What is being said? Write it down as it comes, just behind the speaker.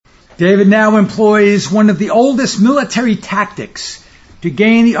David now employs one of the oldest military tactics to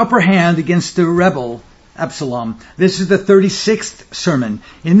gain the upper hand against the rebel Absolom. This is the 36th sermon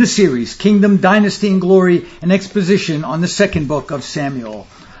in the series, Kingdom, Dynasty and Glory, an exposition on the second book of Samuel.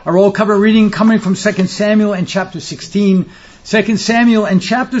 Our roll cover reading coming from 2 Samuel and chapter 16. 2 Samuel and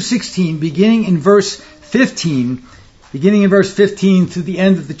chapter 16, beginning in verse 15 through the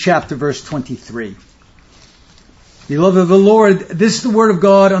end of the chapter, verse 23. Beloved of the Lord, this is the word of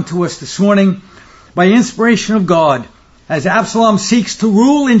God unto us this morning, by inspiration of God. As Absalom seeks to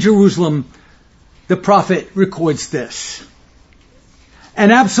rule in Jerusalem, the prophet records this.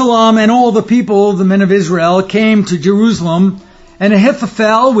 And Absalom and all the people, the men of Israel, came to Jerusalem, and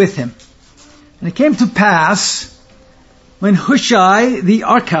Ahithophel with him. And it came to pass, when Hushai the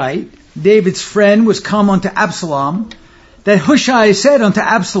Archite, David's friend, was come unto Absalom, that Hushai said unto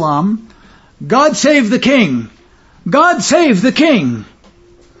Absalom, God save the king! God save the king!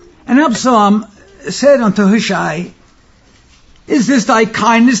 And Absalom said unto Hushai, Is this thy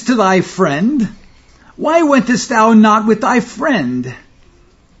kindness to thy friend? Why wentest thou not with thy friend?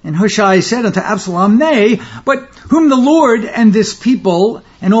 And Hushai said unto Absalom, Nay, but whom the Lord and this people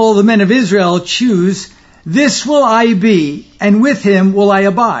and all the men of Israel choose, this will I be, and with him will I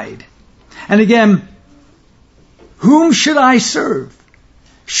abide. And again, whom should I serve?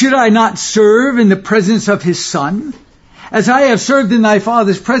 Should I not serve in the presence of his son? As I have served in thy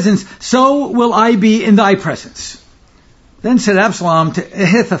father's presence, so will I be in thy presence. Then said Absalom to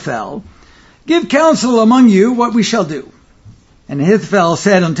Ahithophel, Give counsel among you what we shall do. And Ahithophel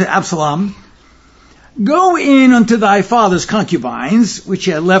said unto Absalom, Go in unto thy father's concubines, which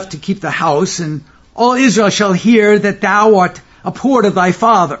he had left to keep the house, and all Israel shall hear that thou art abhorred of thy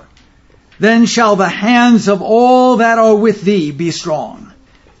father. Then shall the hands of all that are with thee be strong.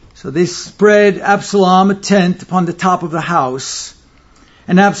 So they spread Absalom a tent upon the top of the house.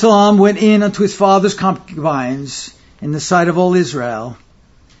 And Absalom went in unto his father's concubines in the sight of all Israel.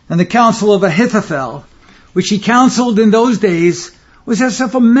 And the counsel of Ahithophel, which he counseled in those days, was as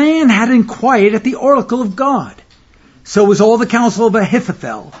if a man had inquired at the oracle of God. So was all the counsel of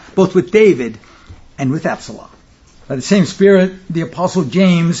Ahithophel, both with David and with Absalom. By the same Spirit, the Apostle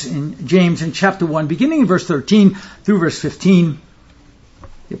James in chapter 1, beginning in verse 13 through verse 15,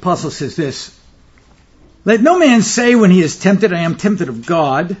 the Apostle says this, Let no man say when he is tempted, I am tempted of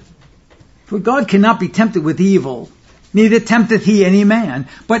God. For God cannot be tempted with evil, neither tempteth he any man.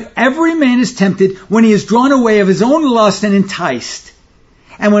 But every man is tempted when he is drawn away of his own lust and enticed.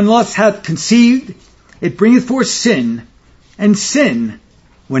 And when lust hath conceived, it bringeth forth sin. And sin,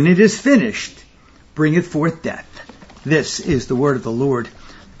 when it is finished, bringeth forth death. This is the word of the Lord.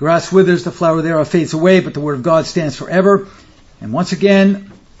 The grass withers, the flower thereof fades away, but the word of God stands forever. And once again,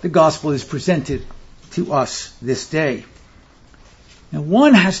 the gospel is presented to us this day. Now,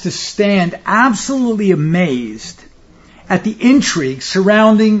 one has to stand absolutely amazed at the intrigue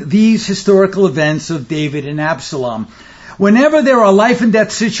surrounding these historical events of David and Absalom. Whenever there are life and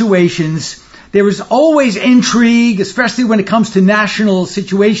death situations, there is always intrigue, especially when it comes to national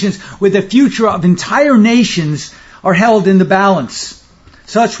situations where the future of entire nations are held in the balance.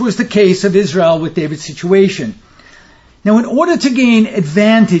 Such was the case of Israel with David's situation. Now, in order to gain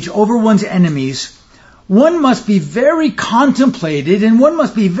advantage over one's enemies, one must be very contemplated and one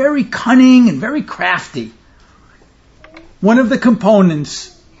must be very cunning and very crafty. One of the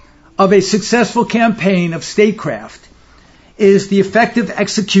components of a successful campaign of statecraft is the effective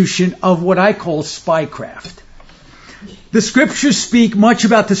execution of what I call spycraft. The scriptures speak much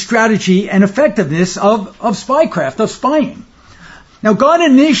about the strategy and effectiveness of spycraft, of spying. Now, God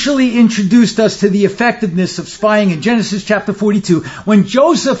initially introduced us to the effectiveness of spying in Genesis chapter 42 when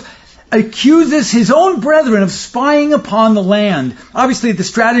Joseph accuses his own brethren of spying upon the land. Obviously, the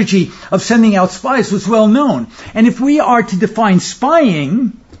strategy of sending out spies was well known. And if we are to define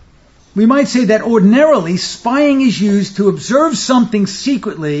spying, we might say that ordinarily spying is used to observe something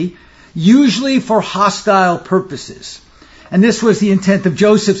secretly, usually for hostile purposes. And this was the intent of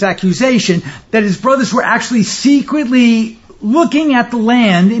Joseph's accusation, that his brothers were actually secretly looking at the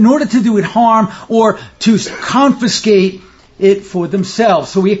land in order to do it harm or to confiscate it for themselves.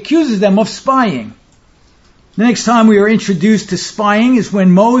 So he accuses them of spying. The next time we are introduced to spying is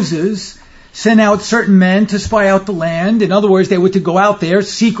when Moses sent out certain men to spy out the land. In other words, they were to go out there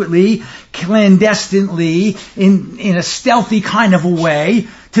secretly, clandestinely, in a stealthy kind of a way,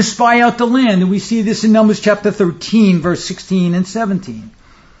 to spy out the land. And we see this in Numbers chapter 13, verse 16 and 17.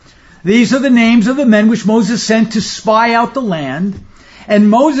 These are the names of the men which Moses sent to spy out the land.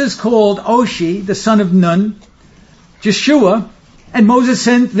 And Moses called Oshi, the son of Nun, Jeshua, and Moses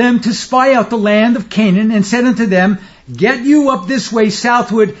sent them to spy out the land of Canaan, and said unto them, get you up this way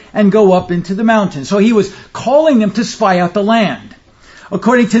southward and go up into the mountains. So he was calling them to spy out the land.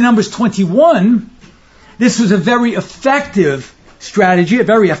 According to Numbers 21, this was a very effective strategy, a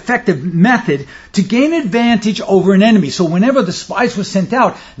very effective method to gain advantage over an enemy. So whenever the spies were sent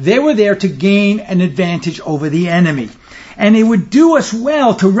out, they were there to gain an advantage over the enemy. And it would do us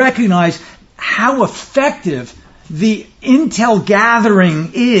well to recognize how effective the intel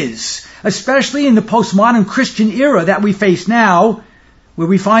gathering is, especially in the postmodern Christian era that we face now, where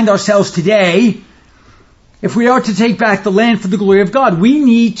we find ourselves today. If we are to take back the land for the glory of God, we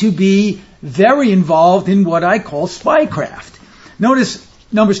need to be very involved in what I call spycraft. Notice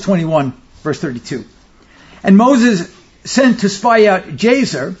Numbers 21, verse 32. And Moses sent to spy out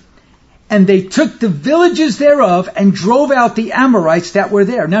Jazer, and they took the villages thereof and drove out the Amorites that were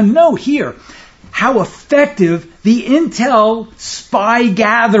there. Now note here how effective the intel spy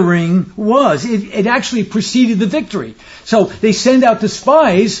gathering was. It actually preceded the victory. So they send out the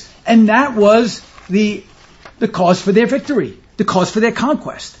spies, and that was the cause for their victory, the cause for their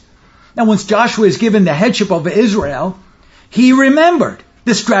conquest. Now once Joshua is given the headship over Israel, he remembered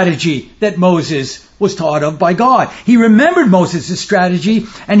the strategy that Moses was taught of by God. He remembered Moses' strategy,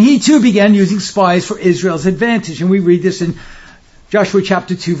 and he too began using spies for Israel's advantage. And we read this in Joshua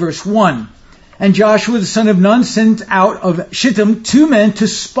chapter 2, verse 1. And Joshua the son of Nun sent out of Shittim 2 men to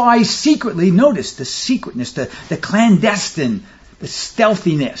spy secretly. Notice the secretness, the clandestine, the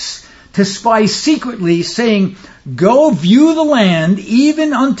stealthiness. To spy secretly, saying, go view the land,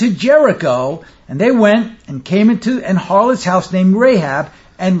 even unto Jericho. And they went and came into an harlot's house named Rahab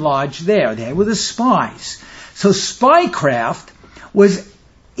and lodged there. They were the spies. So spycraft was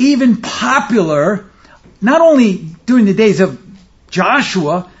even popular, not only during the days of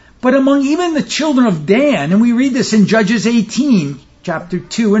Joshua, but among even the children of Dan. And we read this in Judges 18, chapter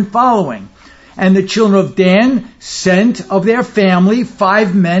 2 and following. And the children of Dan sent of their family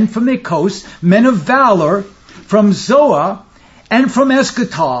 5 men from their coast, men of valor, from Zoah and from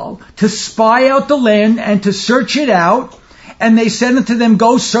Eschatal, to spy out the land and to search it out. And they said unto them,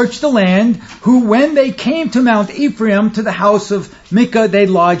 go search the land, who when they came to Mount Ephraim, to the house of Micah, they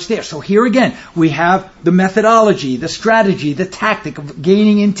lodged there. So here again, we have the methodology, the strategy, the tactic of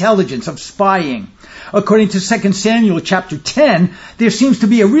gaining intelligence, of spying. According to 2 Samuel chapter 10, there seems to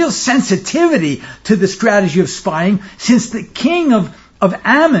be a real sensitivity to the strategy of spying, since the king of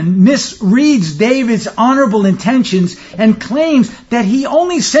Ammon misreads David's honorable intentions and claims that he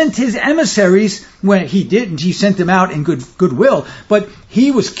only sent his emissaries when he didn't. He sent them out in goodwill. But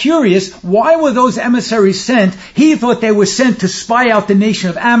he was curious, why were those emissaries sent? He thought they were sent to spy out the nation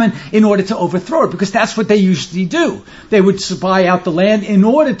of Ammon in order to overthrow it, because that's what they usually do. They would spy out the land in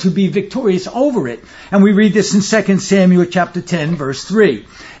order to be victorious over it. And we read this in 2 Samuel chapter 10, verse 3.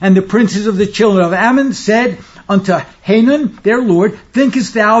 And the princes of the children of Ammon said unto Hanun their lord,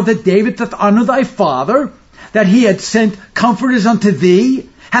 thinkest thou that David doth honor thy father, that he had sent comforters unto thee?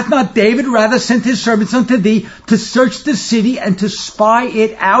 Hath not David rather sent his servants unto thee to search the city and to spy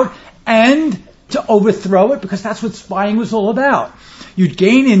it out and to overthrow it? Because that's what spying was all about. You'd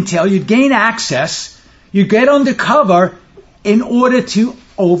gain intel, you'd gain access, you'd get under cover in order to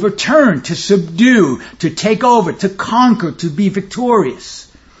overturn, to subdue, to take over, to conquer, to be victorious.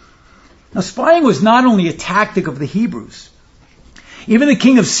 Now, spying was not only a tactic of the Hebrews. Even the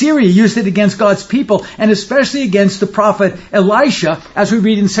king of Syria used it against God's people, and especially against the prophet Elisha, as we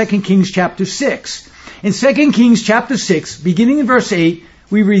read in 2 Kings chapter 6. In 2 Kings chapter 6, beginning in verse 8,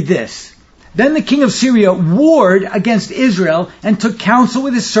 we read this. Then the king of Syria warred against Israel and took counsel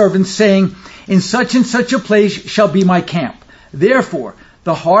with his servants, saying, in such and such a place shall be my camp. Therefore,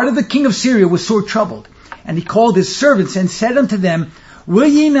 the heart of the king of Syria was sore troubled. And he called his servants and said unto them, will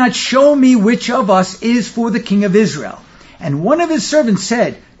ye not show me which of us is for the king of Israel? And one of his servants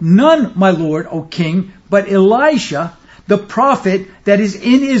said, none, my lord, O king, but Elisha, the prophet that is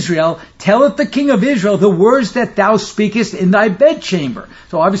in Israel, telleth the king of Israel the words that thou speakest in thy bedchamber.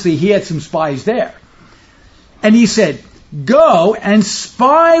 So obviously he had some spies there. And he said, go and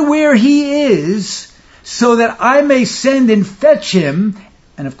spy where he is, so that I may send and fetch him.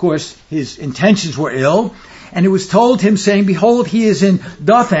 And of course his intentions were ill. And it was told him, saying, behold, he is in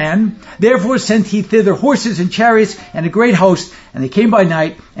Dothan. Therefore sent he thither horses and chariots and a great host. And they came by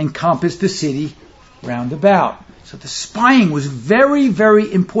night and compassed the city round about. So the spying was very,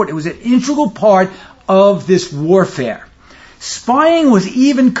 very important. It was an integral part of this warfare. Spying was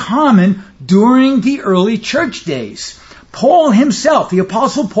even common during the early church days. Paul himself, the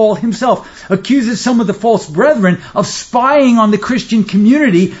Apostle Paul himself, accuses some of the false brethren of spying on the Christian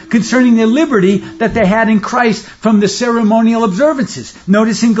community concerning their liberty that they had in Christ from the ceremonial observances.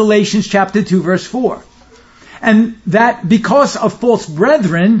 Notice in Galatians chapter 2, verse 4. And that because of false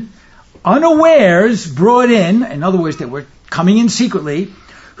brethren, unawares brought in other words, they were coming in secretly,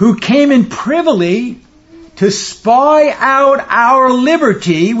 who came in privily to spy out our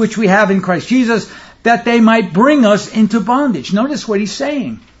liberty, which we have in Christ Jesus, that they might bring us into bondage. Notice what he's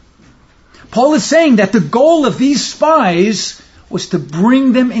saying. Paul is saying that the goal of these spies was to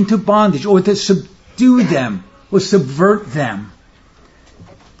bring them into bondage, or to subdue them, or subvert them.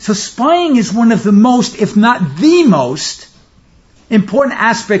 So spying is one of the most, if not the most, important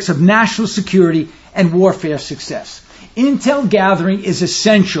aspects of national security and warfare success. Intel gathering is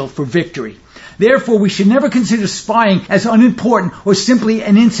essential for victory. Therefore, we should never consider spying as unimportant or simply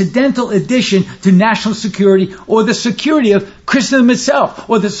an incidental addition to national security or the security of Christendom itself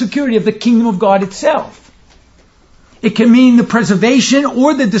or the security of the kingdom of God itself. It can mean the preservation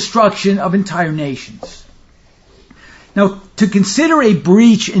or the destruction of entire nations. Now, to consider a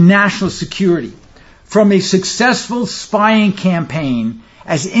breach in national security from a successful spying campaign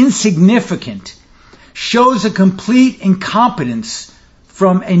as insignificant shows a complete incompetence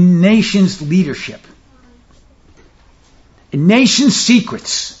from a nation's leadership. A nation's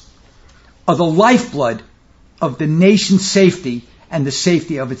secrets are the lifeblood of the nation's safety and the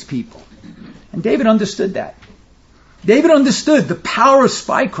safety of its people. And David understood that. David understood the power of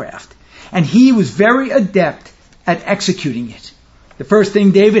spycraft, and he was very adept at executing it. The first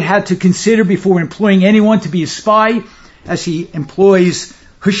thing David had to consider before employing anyone to be a spy, as he employs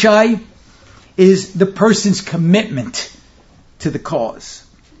Hushai, is the person's commitment to the cause.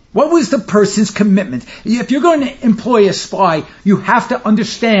 What was the person's commitment? If you're going to employ a spy, you have to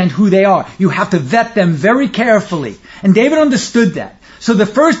understand who they are. You have to vet them very carefully. And David understood that. So the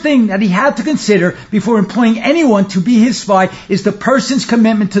first thing that he had to consider before employing anyone to be his spy is the person's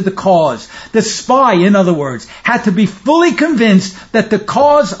commitment to the cause. The spy, in other words, had to be fully convinced that the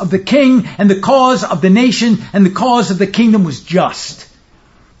cause of the king and the cause of the nation and the cause of the kingdom was just.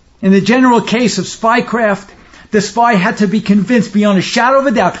 In the general case of spycraft, the spy had to be convinced beyond a shadow of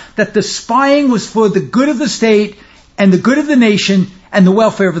a doubt that the spying was for the good of the state and the good of the nation and the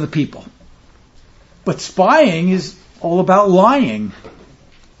welfare of the people. But spying is all about lying.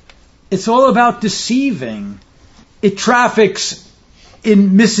 It's all about deceiving. It traffics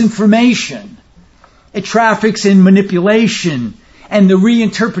in misinformation. It traffics in manipulation and the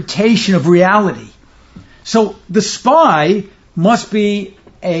reinterpretation of reality. So the spy must be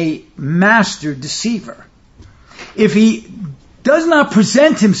a master deceiver. If he does not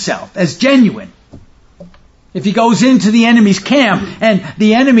present himself as genuine, if he goes into the enemy's camp and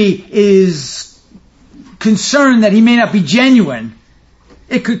the enemy is concerned that he may not be genuine,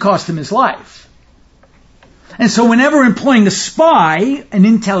 it could cost him his life. And so whenever employing a spy, an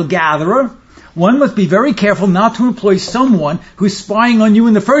intel gatherer, one must be very careful not to employ someone who is spying on you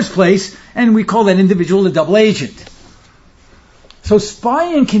in the first place, and we call that individual a double agent. So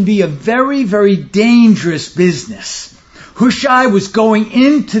spying can be a very, very dangerous business. Hushai was going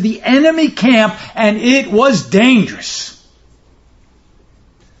into the enemy camp, and it was dangerous.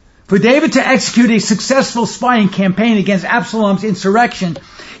 For David to execute a successful spying campaign against Absalom's insurrection,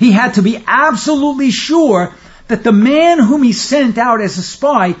 he had to be absolutely sure that the man whom he sent out as a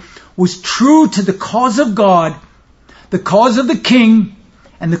spy was true to the cause of God, the cause of the king,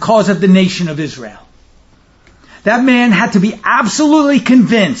 and the cause of the nation of Israel. That man had to be absolutely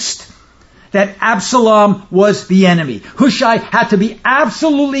convinced that Absalom was the enemy. Hushai had to be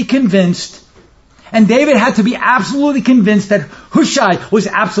absolutely convinced, and David had to be absolutely convinced that Hushai was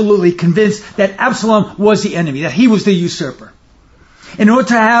absolutely convinced that Absalom was the enemy, that he was the usurper. In order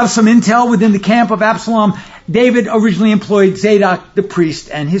to have some intel within the camp of Absalom, David originally employed Zadok the priest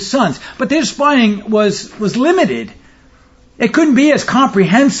and his sons. But their spying was limited. It couldn't be as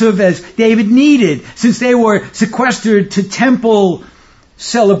comprehensive as David needed, since they were sequestered to temple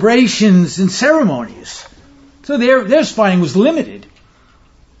celebrations and ceremonies. So their spying was limited.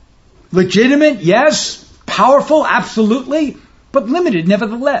 Legitimate, yes. Powerful, absolutely. But limited,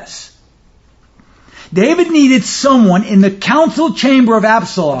 nevertheless. David needed someone in the council chamber of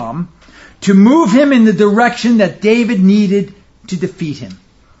Absalom to move him in the direction that David needed to defeat him.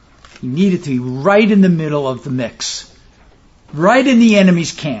 He needed to be right in the middle of the mix. Right in the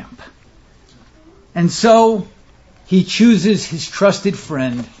enemy's camp. And so he chooses his trusted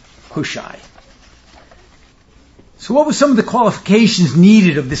friend, Hushai. So what were some of the qualifications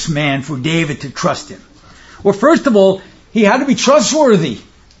needed of this man for David to trust him? Well, first of all, he had to be trustworthy.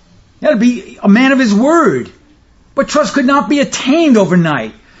 He had to be a man of his word. But trust could not be attained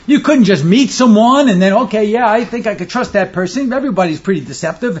overnight. You couldn't just meet someone and then, okay, yeah, I think I could trust that person. Everybody's pretty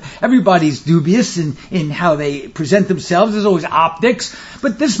deceptive. Everybody's dubious in how they present themselves. There's always optics.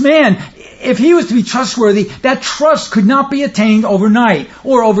 But this man, if he was to be trustworthy, that trust could not be attained overnight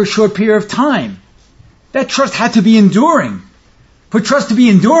or over a short period of time. That trust had to be enduring. For trust to be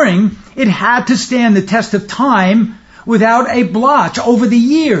enduring, it had to stand the test of time without a blotch over the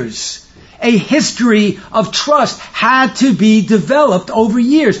years. A history of trust had to be developed over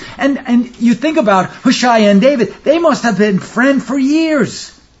years. And you think about Hushai and David, they must have been friends for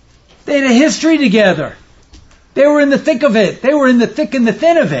years. They had a history together. They were in the thick of it. They were in the thick and the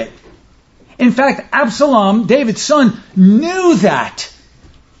thin of it. In fact, Absalom, David's son, knew that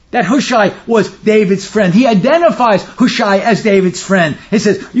Hushai was David's friend. He identifies Hushai as David's friend. He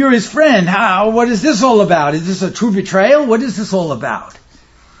says, "You're his friend. What is this all about? Is this a true betrayal? What is this all about?"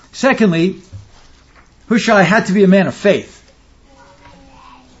 Secondly, Hushai had to be a man of faith.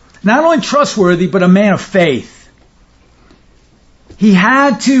 Not only trustworthy, but a man of faith. He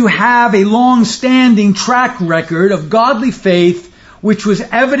had to have a long-standing track record of godly faith, which was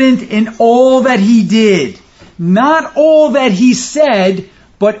evident in all that he did. Not all that he said,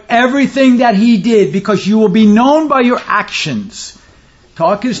 but everything that he did, because you will be known by your actions.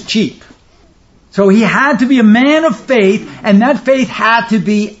 Talk is cheap. So he had to be a man of faith, and that faith had to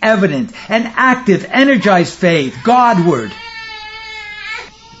be evident, an active, energized faith, Godward.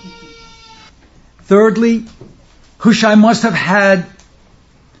 Thirdly, Hushai must have had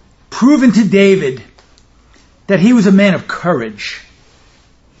proven to David that he was a man of courage.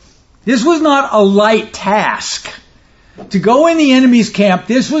 This was not a light task. To go in the enemy's camp,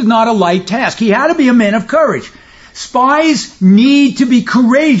 this was not a light task. He had to be a man of courage. Spies need to be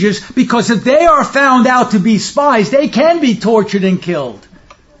courageous, because if they are found out to be spies, they can be tortured and killed.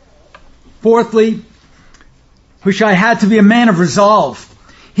 Fourthly, Hushai had to be a man of resolve.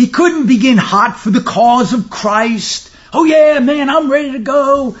 He couldn't begin hot for the cause of Christ. "Oh yeah, man, I'm ready to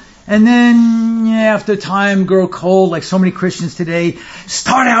go." And then, after time grow cold, like so many Christians today,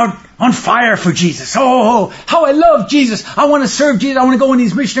 start out on fire for Jesus. "Oh, how I love Jesus. I want to serve Jesus. I want to go on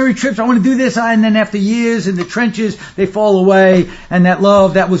these missionary trips. I want to do this." And then after years in the trenches, they fall away. And that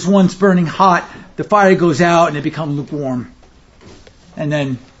love that was once burning hot, the fire goes out and it becomes lukewarm. And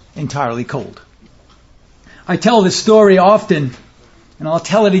then entirely cold. I tell this story often, and I'll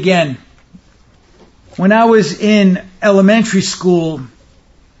tell it again. When I was in elementary school,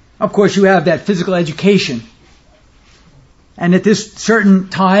 of course, you have that physical education. And at this certain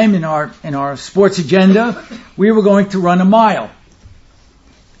time in our sports agenda, we were going to run a mile.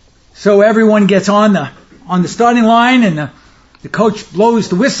 So everyone gets on the starting line, and the coach blows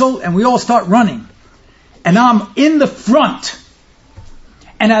the whistle, and we all start running. And I'm in the front.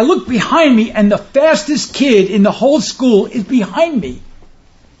 And I look behind me, and the fastest kid in the whole school is behind me.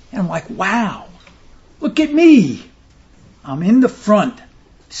 And I'm like, wow, look at me. I'm in the front.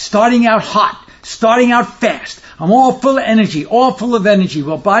 Starting out hot, starting out fast. I'm all full of energy, all full of energy.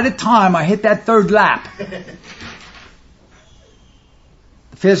 Well, by the time I hit that third lap, the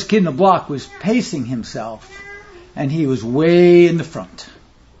fastest kid in the block was pacing himself, and he was way in the front.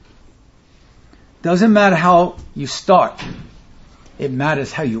 Doesn't matter how you start, it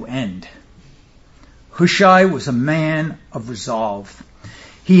matters how you end. Hushai was a man of resolve.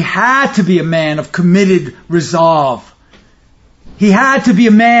 He had to be a man of committed resolve. He had to be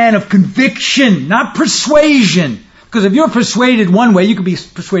a man of conviction, not persuasion. Because if you're persuaded one way, you can be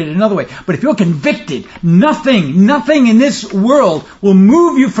persuaded another way. But if you're convicted, nothing in this world will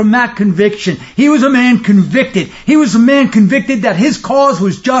move you from that conviction. He was a man convicted. He was a man convicted that his cause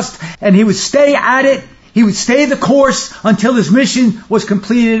was just, and he would stay at it. He would stay the course until his mission was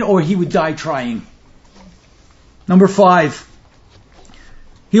completed, or he would die trying. Number 5.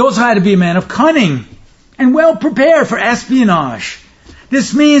 He also had to be a man of cunning and well prepared for espionage.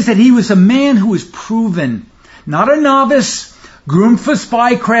 This means that he was a man who was proven, not a novice, groomed for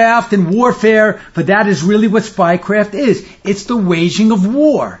spycraft and warfare, for that is really what spycraft is. It's the waging of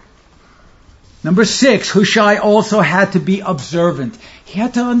war. Number 6, Hushai also had to be observant. He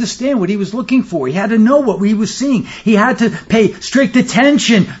had to understand what he was looking for. He had to know what he was seeing. He had to pay strict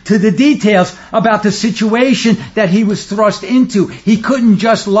attention to the details about the situation that he was thrust into. He couldn't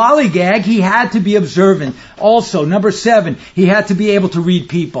just lollygag. He had to be observant. Also, number 7, he had to be able to read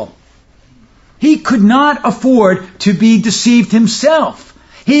people. He could not afford to be deceived himself.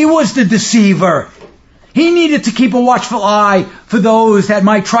 He was the deceiver. He needed to keep a watchful eye for those that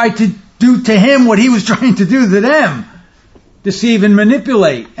might try to do to him what he was trying to do to them. Deceive and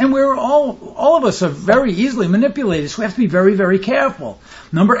manipulate. And we're all of us are very easily manipulated, so we have to be very, very careful.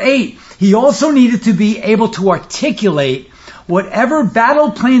 Number 8, he also needed to be able to articulate whatever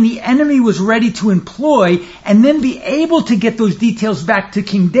battle plan the enemy was ready to employ, and then be able to get those details back to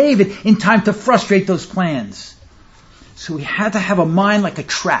King David in time to frustrate those plans. So he had to have a mind like a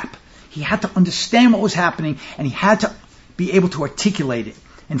trap. He had to understand what was happening, and he had to be able to articulate it.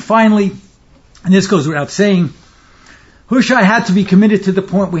 And finally, and this goes without saying, Hushai had to be committed to the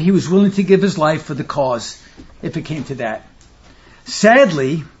point where he was willing to give his life for the cause, if it came to that.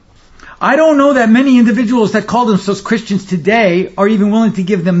 Sadly, I don't know that many individuals that call themselves Christians today are even willing to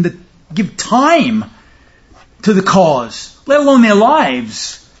give time to the cause, let alone their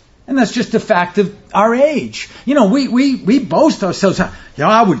lives. And that's just a fact of our age. We boast ourselves,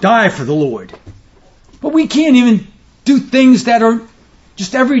 I would die for the Lord. But we can't even do things that are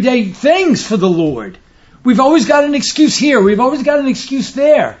just everyday things for the Lord. We've always got an excuse here. We've always got an excuse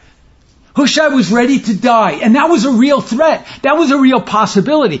there. Hushai was ready to die, and that was a real threat. That was a real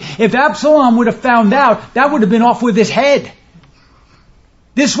possibility. If Absalom would have found out, that would have been off with his head.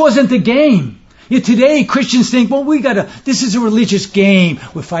 This wasn't the game. Yet today, Christians think, this is a religious game.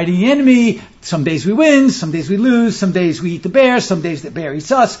 We're fighting the enemy. Some days we win, some days we lose, some days we eat the bear, some days the bear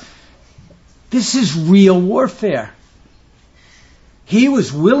eats us. This is real warfare. He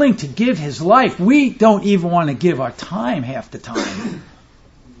was willing to give his life. We don't even want to give our time half the time.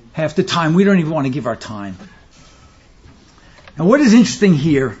 Half the time, we don't even want to give our time. Now, what is interesting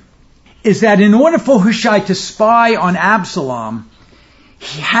here is that in order for Hushai to spy on Absalom,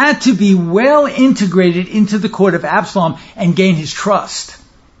 he had to be well integrated into the court of Absalom and gain his trust.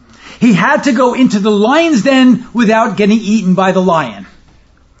 He had to go into the lion's den without getting eaten by the lion.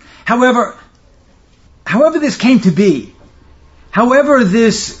 However this came to be, however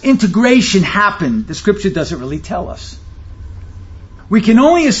this integration happened, the scripture doesn't really tell us. We can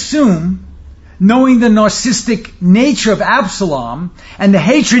only assume, knowing the narcissistic nature of Absalom and the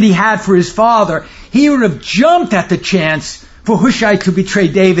hatred he had for his father, he would have jumped at the chance for Hushai to betray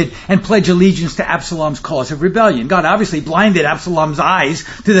David and pledge allegiance to Absalom's cause of rebellion. God obviously blinded Absalom's eyes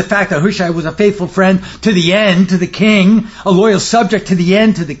to the fact that Hushai was a faithful friend to the end, to the king, a loyal subject to the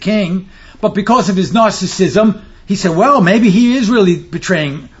end, to the king. But because of his narcissism, he said, maybe he is really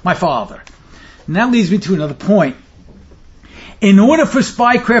betraying my father. And that leads me to another point. In order for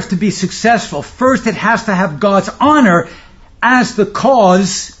spycraft to be successful, first it has to have God's honor as the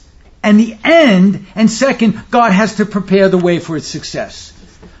cause and the end, and second, God has to prepare the way for its success.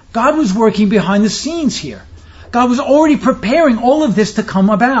 God was working behind the scenes here. God was already preparing all of this to come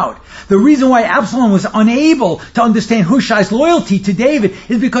about. The reason why Absalom was unable to understand Hushai's loyalty to David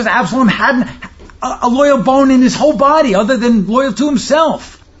is because Absalom hadn't a loyal bone in his whole body other than loyal to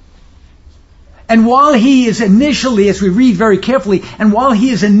himself. And while he is initially, as we read very carefully, and while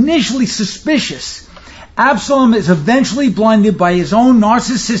he is initially suspicious, Absalom is eventually blinded by his own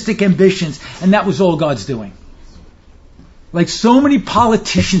narcissistic ambitions, and that was all God's doing. Like so many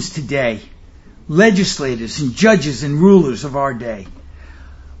politicians today, legislators and judges and rulers of our day,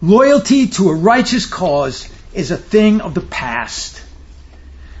 loyalty to a righteous cause is a thing of the past.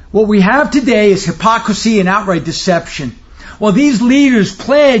 What we have today is hypocrisy and outright deception. While these leaders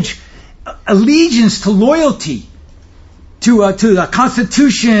pledge allegiance to loyalty to the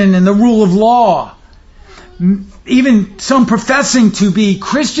Constitution and the rule of law, even some professing to be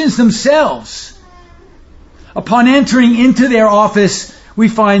Christians themselves, upon entering into their office, we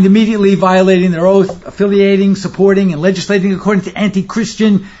find immediately violating their oath, affiliating, supporting, and legislating according to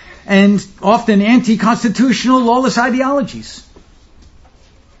anti-Christian and often anti-constitutional lawless ideologies.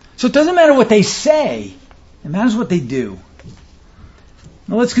 So it doesn't matter what they say, it matters what they do.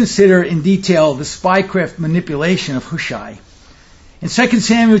 Now let's consider in detail the spycraft manipulation of Hushai. In 2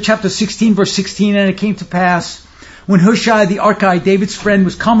 Samuel chapter 16, verse 16, and it came to pass, when Hushai the Archite, David's friend,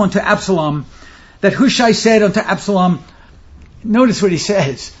 was come unto Absalom, that Hushai said unto Absalom, notice what he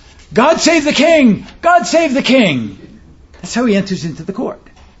says, God save the king! God save the king! That's how he enters into the court.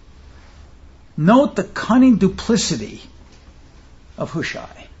 Note the cunning duplicity of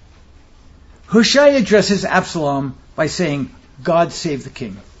Hushai. Hushai addresses Absalom by saying, God save the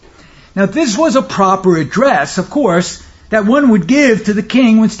king. Now this was a proper address, of course, that one would give to the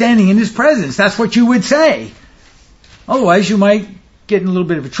king when standing in his presence. That's what you would say. Otherwise you might get in a little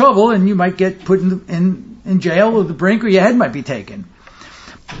bit of trouble and you might get put in jail or the brink, or your head might be taken.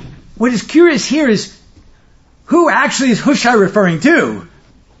 What is curious here is, who actually is Hushai referring to?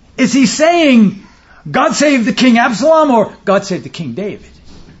 Is he saying, God save the king Absalom, or God save the king David?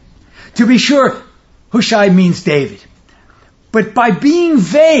 To be sure, Hushai means David. But by being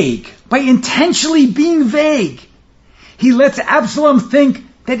vague, by intentionally being vague, he lets Absalom think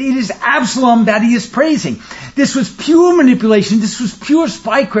that it is Absalom that he is praising. This was pure manipulation. This was pure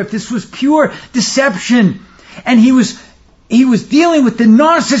spycraft. This was pure deception. And he was dealing with the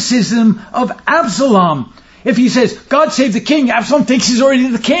narcissism of Absalom. If he says, God save the king, Absalom thinks he's already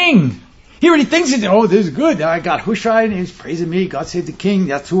the king. He already thinks, oh, this is good. I got Hushai and he's praising me. God save the king.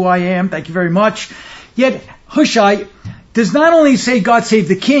 That's who I am. Thank you very much. Yet Hushai does not only say God save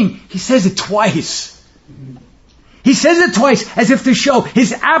the king, he says it twice. He says it twice as if to show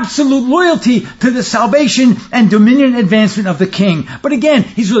his absolute loyalty to the salvation and dominion advancement of the king. But again,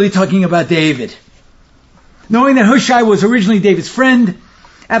 he's really talking about David. Knowing that Hushai was originally David's friend,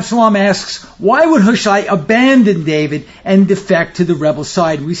 Absalom asks, why would Hushai abandon David and defect to the rebel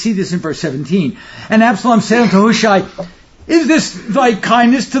side? We see this in verse 17. And Absalom said unto Hushai, is this thy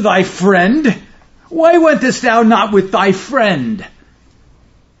kindness to thy friend? Why wentest thou not with thy friend?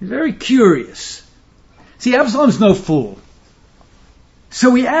 He's very curious. See, Absalom's no fool.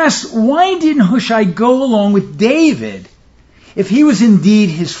 So he asks, why didn't Hushai go along with David if he was indeed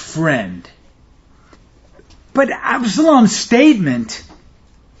his friend? But Absalom's statement,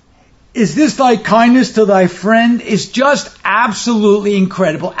 is this thy kindness to thy friend, is just absolutely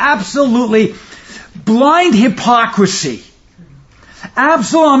incredible. Absolutely blind hypocrisy.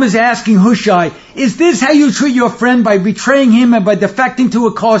 Absalom is asking Hushai, is this how you treat your friend, by betraying him and by defecting to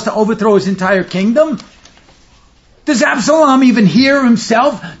a cause to overthrow his entire kingdom? Does Absalom even hear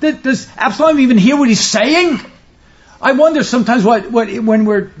himself? Does Absalom even hear what he's saying? I wonder sometimes when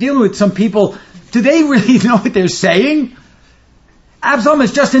we're dealing with some people, do they really know what they're saying? Absalom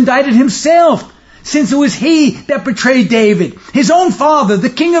has just indicted himself, since it was he that betrayed David, his own father, the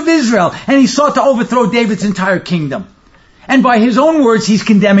king of Israel, and he sought to overthrow David's entire kingdom. And by his own words, he's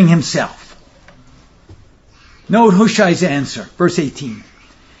condemning himself. Note Hushai's answer, verse 18.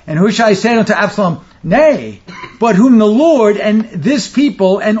 And Hushai said unto Absalom, nay, but whom the Lord and this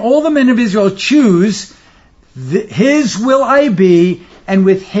people and all the men of Israel choose, his will I be, and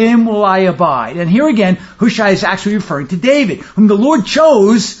with him will I abide. And here again, Hushai is actually referring to David, whom the Lord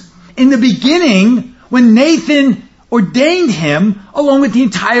chose in the beginning when Nathan ordained him along with the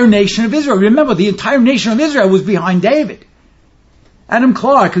entire nation of Israel. Remember, the entire nation of Israel was behind David. Adam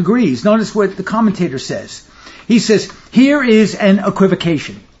Clark agrees. Notice what the commentator says. He says, here is an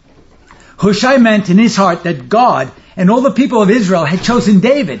equivocation. Hushai meant in his heart that God and all the people of Israel had chosen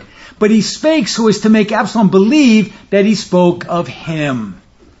David, but he spake so as to make Absalom believe that he spoke of him.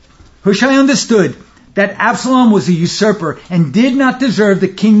 Hushai understood that Absalom was a usurper and did not deserve the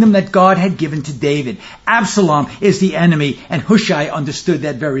kingdom that God had given to David. Absalom is the enemy, and Hushai understood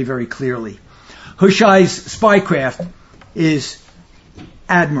that very, very clearly. Hushai's spycraft is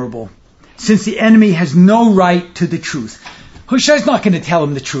admirable, since the enemy has no right to the truth. Hushai's not going to tell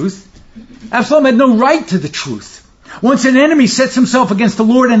him the truth. Absalom had no right to the truth. Once an enemy sets himself against the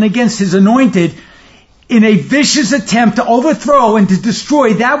Lord and against his anointed in a vicious attempt to overthrow and to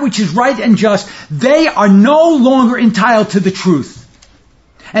destroy that which is right and just, they are no longer entitled to the truth.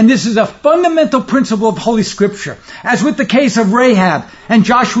 And this is a fundamental principle of Holy Scripture. As with the case of Rahab and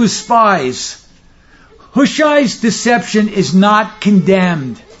Joshua's spies, Hushai's deception is not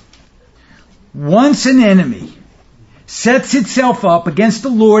condemned. Once an enemy sets itself up against the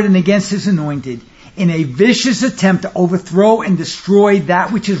Lord and against his anointed in a vicious attempt to overthrow and destroy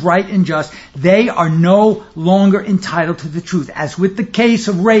that which is right and just, they are no longer entitled to the truth. As with the case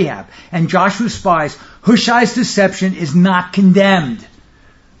of Rahab and Joshua's spies, Hushai's deception is not condemned.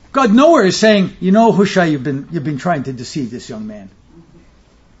 God nowhere is saying, you know, Hushai, you've been trying to deceive this young man.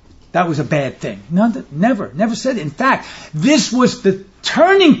 That was a bad thing. No, never said it. In fact, this was the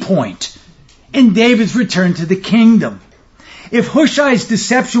turning point in David's return to the kingdom. If Hushai's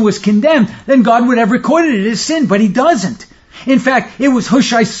deception was condemned, then God would have recorded it as sin, but he doesn't. In fact, it was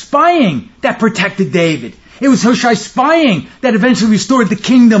Hushai's spying that protected David. It was Hushai's spying that eventually restored the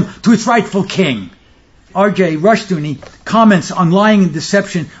kingdom to its rightful king. R.J. Rushdoony comments on lying and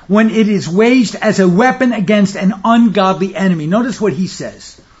deception when it is waged as a weapon against an ungodly enemy. Notice what he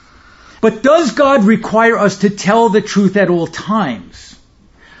says. But does God require us to tell the truth at all times?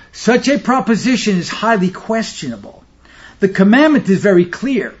 Such a proposition is highly questionable. The commandment is very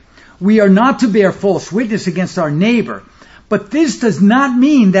clear. We are not to bear false witness against our neighbor. But this does not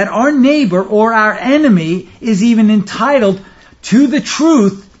mean that our neighbor or our enemy is even entitled to the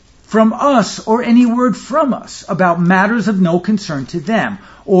truth from us or any word from us about matters of no concern to them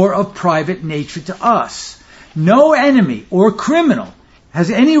or of private nature to us. No enemy or criminal has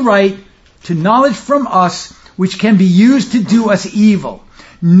any right to knowledge from us which can be used to do us evil.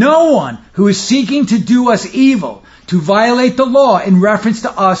 No one who is seeking to do us evil, to violate the law in reference to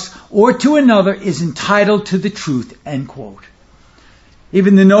us or to another, is entitled to the truth, end quote.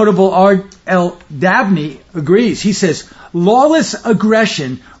 Even the notable R.L. Dabney agrees. He says, lawless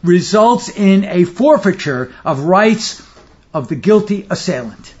aggression results in a forfeiture of rights of the guilty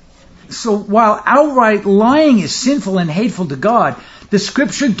assailant. So while outright lying is sinful and hateful to God, the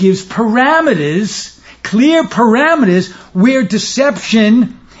scripture gives parameters, clear parameters, where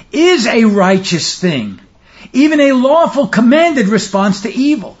deception is a righteous thing, even a lawful commanded response to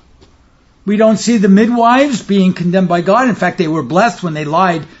evil. We don't see the midwives being condemned by God. In fact, they were blessed when they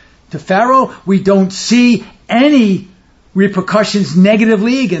lied to Pharaoh. We don't see any repercussions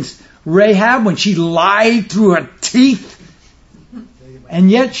negatively against Rahab when she lied through her teeth.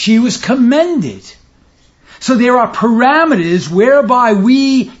 And yet she was commended. So there are parameters whereby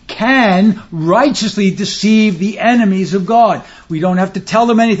we can righteously deceive the enemies of God. We don't have to tell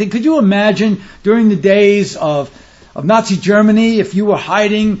them anything. Could you imagine during the days of Nazi Germany, if you were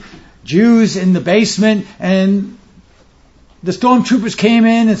hiding Jews in the basement and the stormtroopers came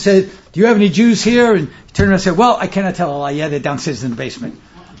in and said, "Do you have any Jews here?" And you turned around and said, "Well, I cannot tell a lie. Yeah, they're downstairs in the basement."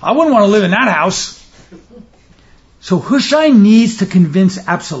 I wouldn't want to live in that house. So Hushai needs to convince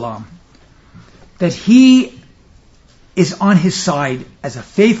Absalom that he is on his side as a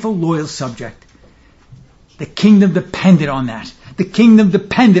faithful, loyal subject. The kingdom depended on that. The kingdom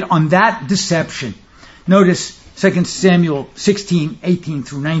depended on that deception. Notice 2 Samuel 16, 18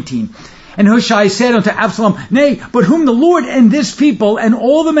 through 19. And Hushai said unto Absalom, "Nay, but whom the Lord and this people and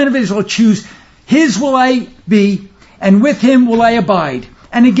all the men of Israel choose, his will I be, and with him will I abide.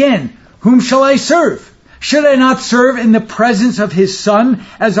 And again, whom shall I serve? Should I not serve in the presence of his son,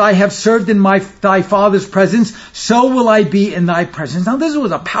 as I have served in thy father's presence? So will I be in thy presence." Now this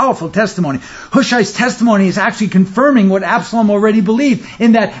was a powerful testimony. Hushai's testimony is actually confirming what Absalom already believed,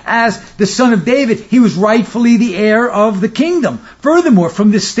 in that as the son of David, he was rightfully the heir of the kingdom. Furthermore, from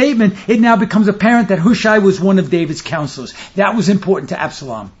this statement, it now becomes apparent that Hushai was one of David's counselors. That was important to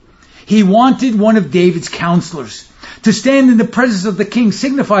Absalom. He wanted one of David's counselors. To stand in the presence of the king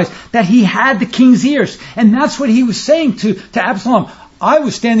signifies that he had the king's ears. And that's what he was saying to Absalom. I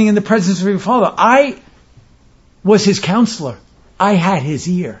was standing in the presence of your father. I was his counselor. I had his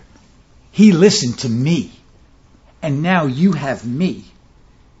ear. He listened to me. And now you have me.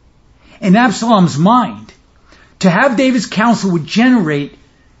 In Absalom's mind, to have David's counsel would generate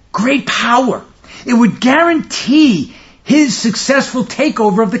great power. It would guarantee his successful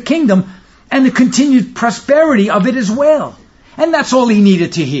takeover of the kingdom and the continued prosperity of it as well. And that's all he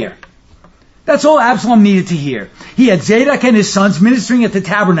needed to hear. That's all Absalom needed to hear. He had Zadok and his sons ministering at the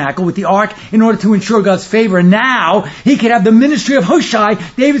tabernacle with the ark in order to ensure God's favor. And now he could have the ministry of Hushai,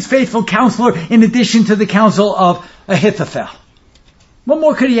 David's faithful counselor, in addition to the counsel of Ahithophel. What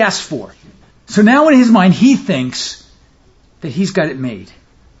more could he ask for? So now in his mind, he thinks that he's got it made.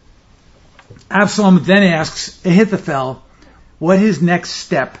 Absalom then asks Ahithophel what his next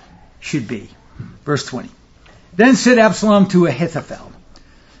step should be. Verse 20. Then said Absalom to Ahithophel,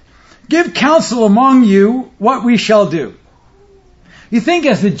 "Give counsel among you what we shall do." You think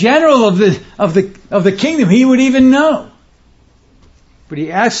as the general of the kingdom, he would even know. But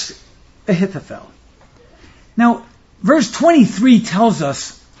he asks Ahithophel. Now, verse 23 tells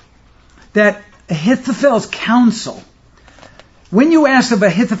us that Ahithophel's counsel, when you asked of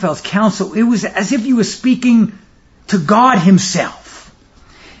Ahithophel's counsel, it was as if you were speaking to God himself.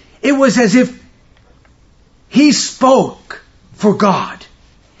 It was as if he spoke for God.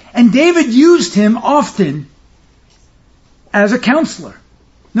 And David used him often as a counselor.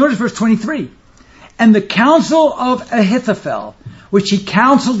 Notice verse 23. And the counsel of Ahithophel, which he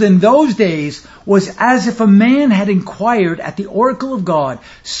counseled in those days, was as if a man had inquired at the oracle of God.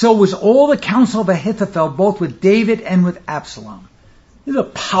 So was all the counsel of Ahithophel, both with David and with Absalom. He's a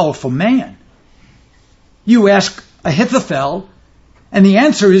powerful man. You ask Ahithophel, and the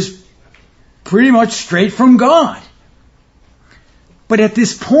answer is pretty much straight from God. But at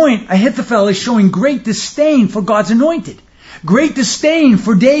this point, Ahithophel is showing great disdain for God's anointed. Great disdain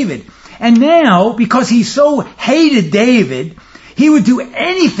for David. And now, because he so hated David, he would do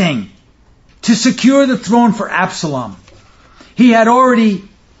anything to secure the throne for Absalom. He had already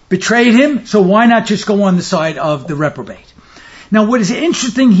betrayed him, so why not just go on the side of the reprobate? Now, what is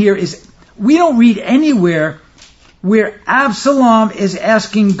interesting here is we don't read anywhere where Absalom is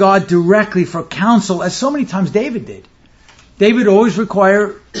asking God directly for counsel, as so many times David did. David always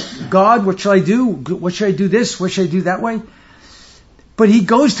required, God, what shall I do? What should I do this? What should I do that way? But he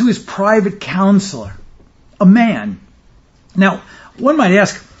goes to his private counselor, a man. Now, one might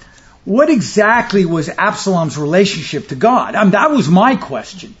ask, what exactly was Absalom's relationship to God? That was my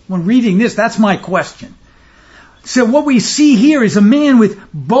question. When reading this, that's my question. So what we see here is a man with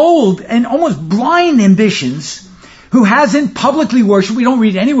bold and almost blind ambitions, who hasn't publicly worshipped. We don't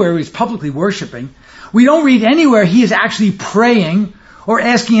read anywhere he's publicly worshiping. We don't read anywhere he is actually praying or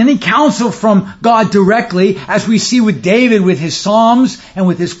asking any counsel from God directly, as we see with David with his psalms and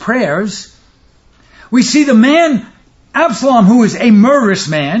with his prayers. We see the man Absalom, who is a murderous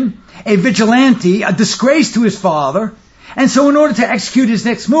man, a vigilante, a disgrace to his father, and so in order to execute his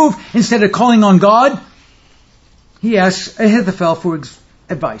next move, instead of calling on God, he asks Ahithophel for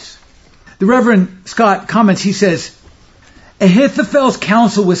advice. The Reverend Scott comments, he says, Ahithophel's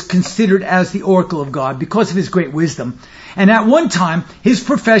counsel was considered as the oracle of God because of his great wisdom, and at one time his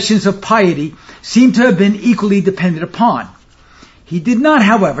professions of piety seem to have been equally depended upon. He did not,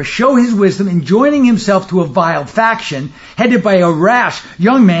 however, show his wisdom in joining himself to a vile faction headed by a rash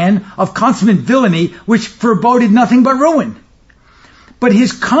young man of consummate villainy which foreboded nothing but ruin. But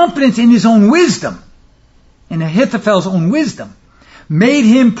his confidence in his own wisdom, in Ahithophel's own wisdom, made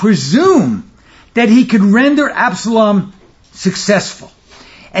him presume that he could render Absalom successful.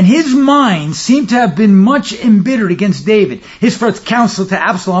 And his mind seemed to have been much embittered against David. His first counsel to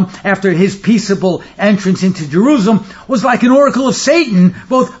Absalom after his peaceable entrance into Jerusalem was like an oracle of Satan,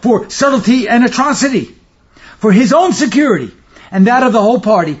 both for subtlety and atrocity. For his own security and that of the whole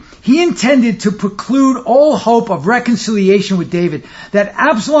party, he intended to preclude all hope of reconciliation with David, that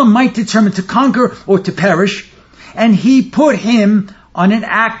Absalom might determine to conquer or to perish, and he put him on an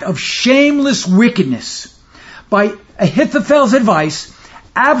act of shameless wickedness. By Ahithophel's advice,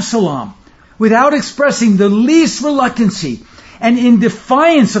 Absalom, without expressing the least reluctancy and in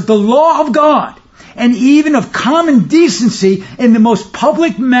defiance of the law of God and even of common decency in the most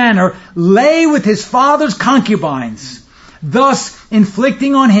public manner, lay with his father's concubines, thus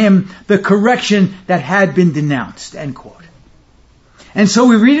inflicting on him the correction that had been denounced. End quote. And so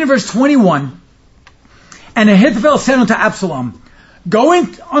we read in verse 21, and Ahithophel said unto Absalom, Go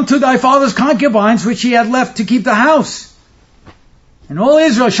in unto thy father's concubines, which he had left to keep the house. And all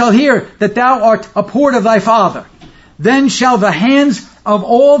Israel shall hear that thou art abhorred of thy father. Then shall the hands of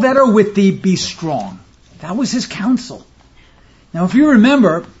all that are with thee be strong. That was his counsel. Now, if you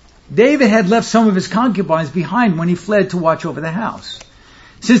remember, David had left some of his concubines behind when he fled to watch over the house.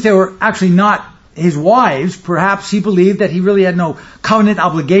 Since they were actually not his wives, perhaps he believed that he really had no covenant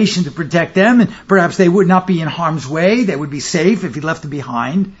obligation to protect them, and perhaps they would not be in harm's way. They would be safe if he left them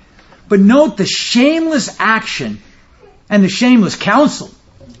behind. But note the shameless action and the shameless counsel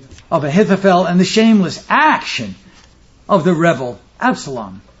of Ahithophel and the shameless action of the rebel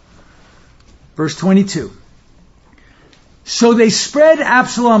Absalom. Verse 22. So they spread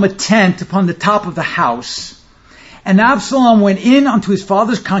Absalom a tent upon the top of the house, and Absalom went in unto his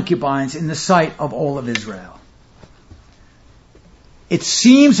father's concubines in the sight of all of Israel. It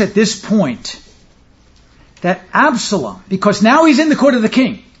seems at this point that Absalom, because now he's in the court of the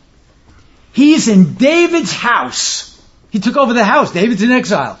king, he's in David's house. He took over the house. David's in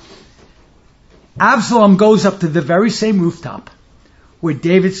exile. Absalom goes up to the very same rooftop where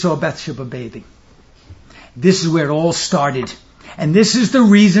David saw Bathsheba bathing. This is where it all started. And this is the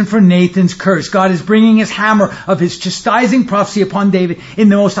reason for Nathan's curse. God is bringing his hammer of his chastising prophecy upon David in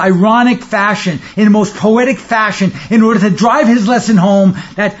the most ironic fashion, in the most poetic fashion, in order to drive his lesson home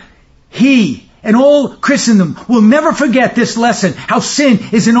that he and all Christendom will never forget this lesson, how sin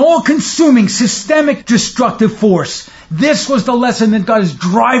is an all-consuming, systemic, destructive force. This was the lesson that God is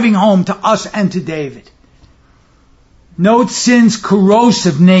driving home to us and to David. Note sin's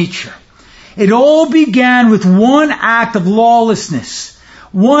corrosive nature. It all began with one act of lawlessness.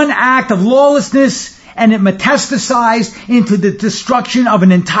 One act of lawlessness, and it metastasized into the destruction of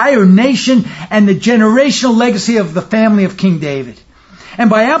an entire nation and the generational legacy of the family of King David. And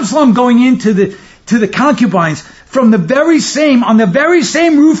by Absalom going into the concubines on the very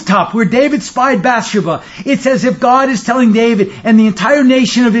same rooftop where David spied Bathsheba, it's as if God is telling David and the entire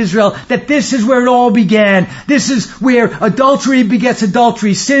nation of Israel that this is where it all began. This is where adultery begets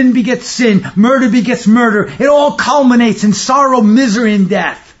adultery, sin begets sin, murder begets murder. It all culminates in sorrow, misery, and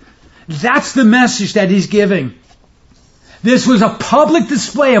death. That's the message that he's giving. This was a public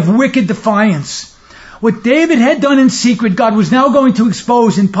display of wicked defiance. What David had done in secret, God was now going to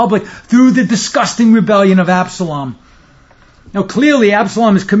expose in public through the disgusting rebellion of Absalom. Now clearly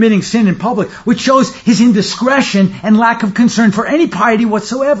Absalom is committing sin in public, which shows his indiscretion and lack of concern for any piety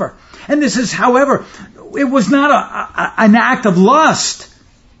whatsoever. And this is, however, it was not an act of lust,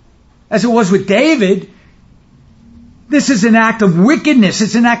 as it was with David. This is an act of wickedness.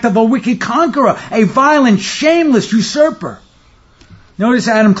 It's an act of a wicked conqueror, a violent, shameless usurper. Notice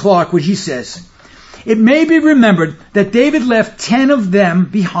Adam Clarke, what he says. It may be remembered that David left 10 of them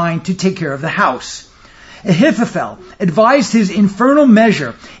behind to take care of the house. Ahithophel advised his infernal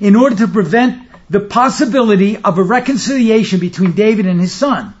measure in order to prevent the possibility of a reconciliation between David and his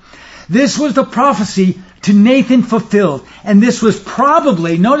son. This was the prophecy to Nathan fulfilled, and this was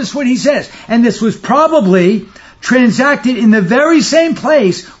probably, notice what he says, and this was probably transacted in the very same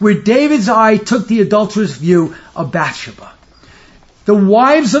place where David's eye took the adulterous view of Bathsheba. The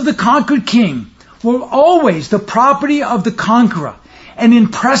wives of the conquered king were always the property of the conqueror, and in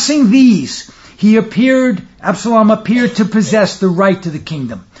pressing these, Absalom appeared to possess the right to the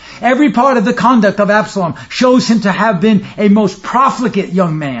kingdom. Every part of the conduct of Absalom shows him to have been a most profligate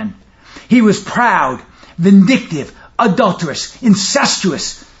young man. He was proud, vindictive, adulterous,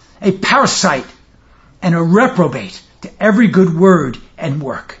 incestuous, a parasite, and a reprobate to every good word and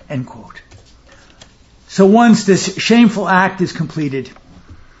work. End quote. So once this shameful act is completed,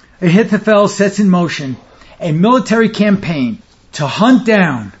 Ahithophel sets in motion a military campaign to hunt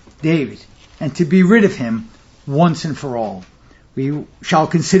down David and to be rid of him once and for all. We shall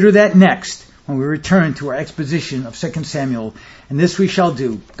consider that next when we return to our exposition of 2 Samuel, and this we shall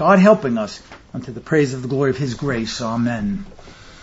do, God helping us, unto the praise of the glory of His grace. Amen.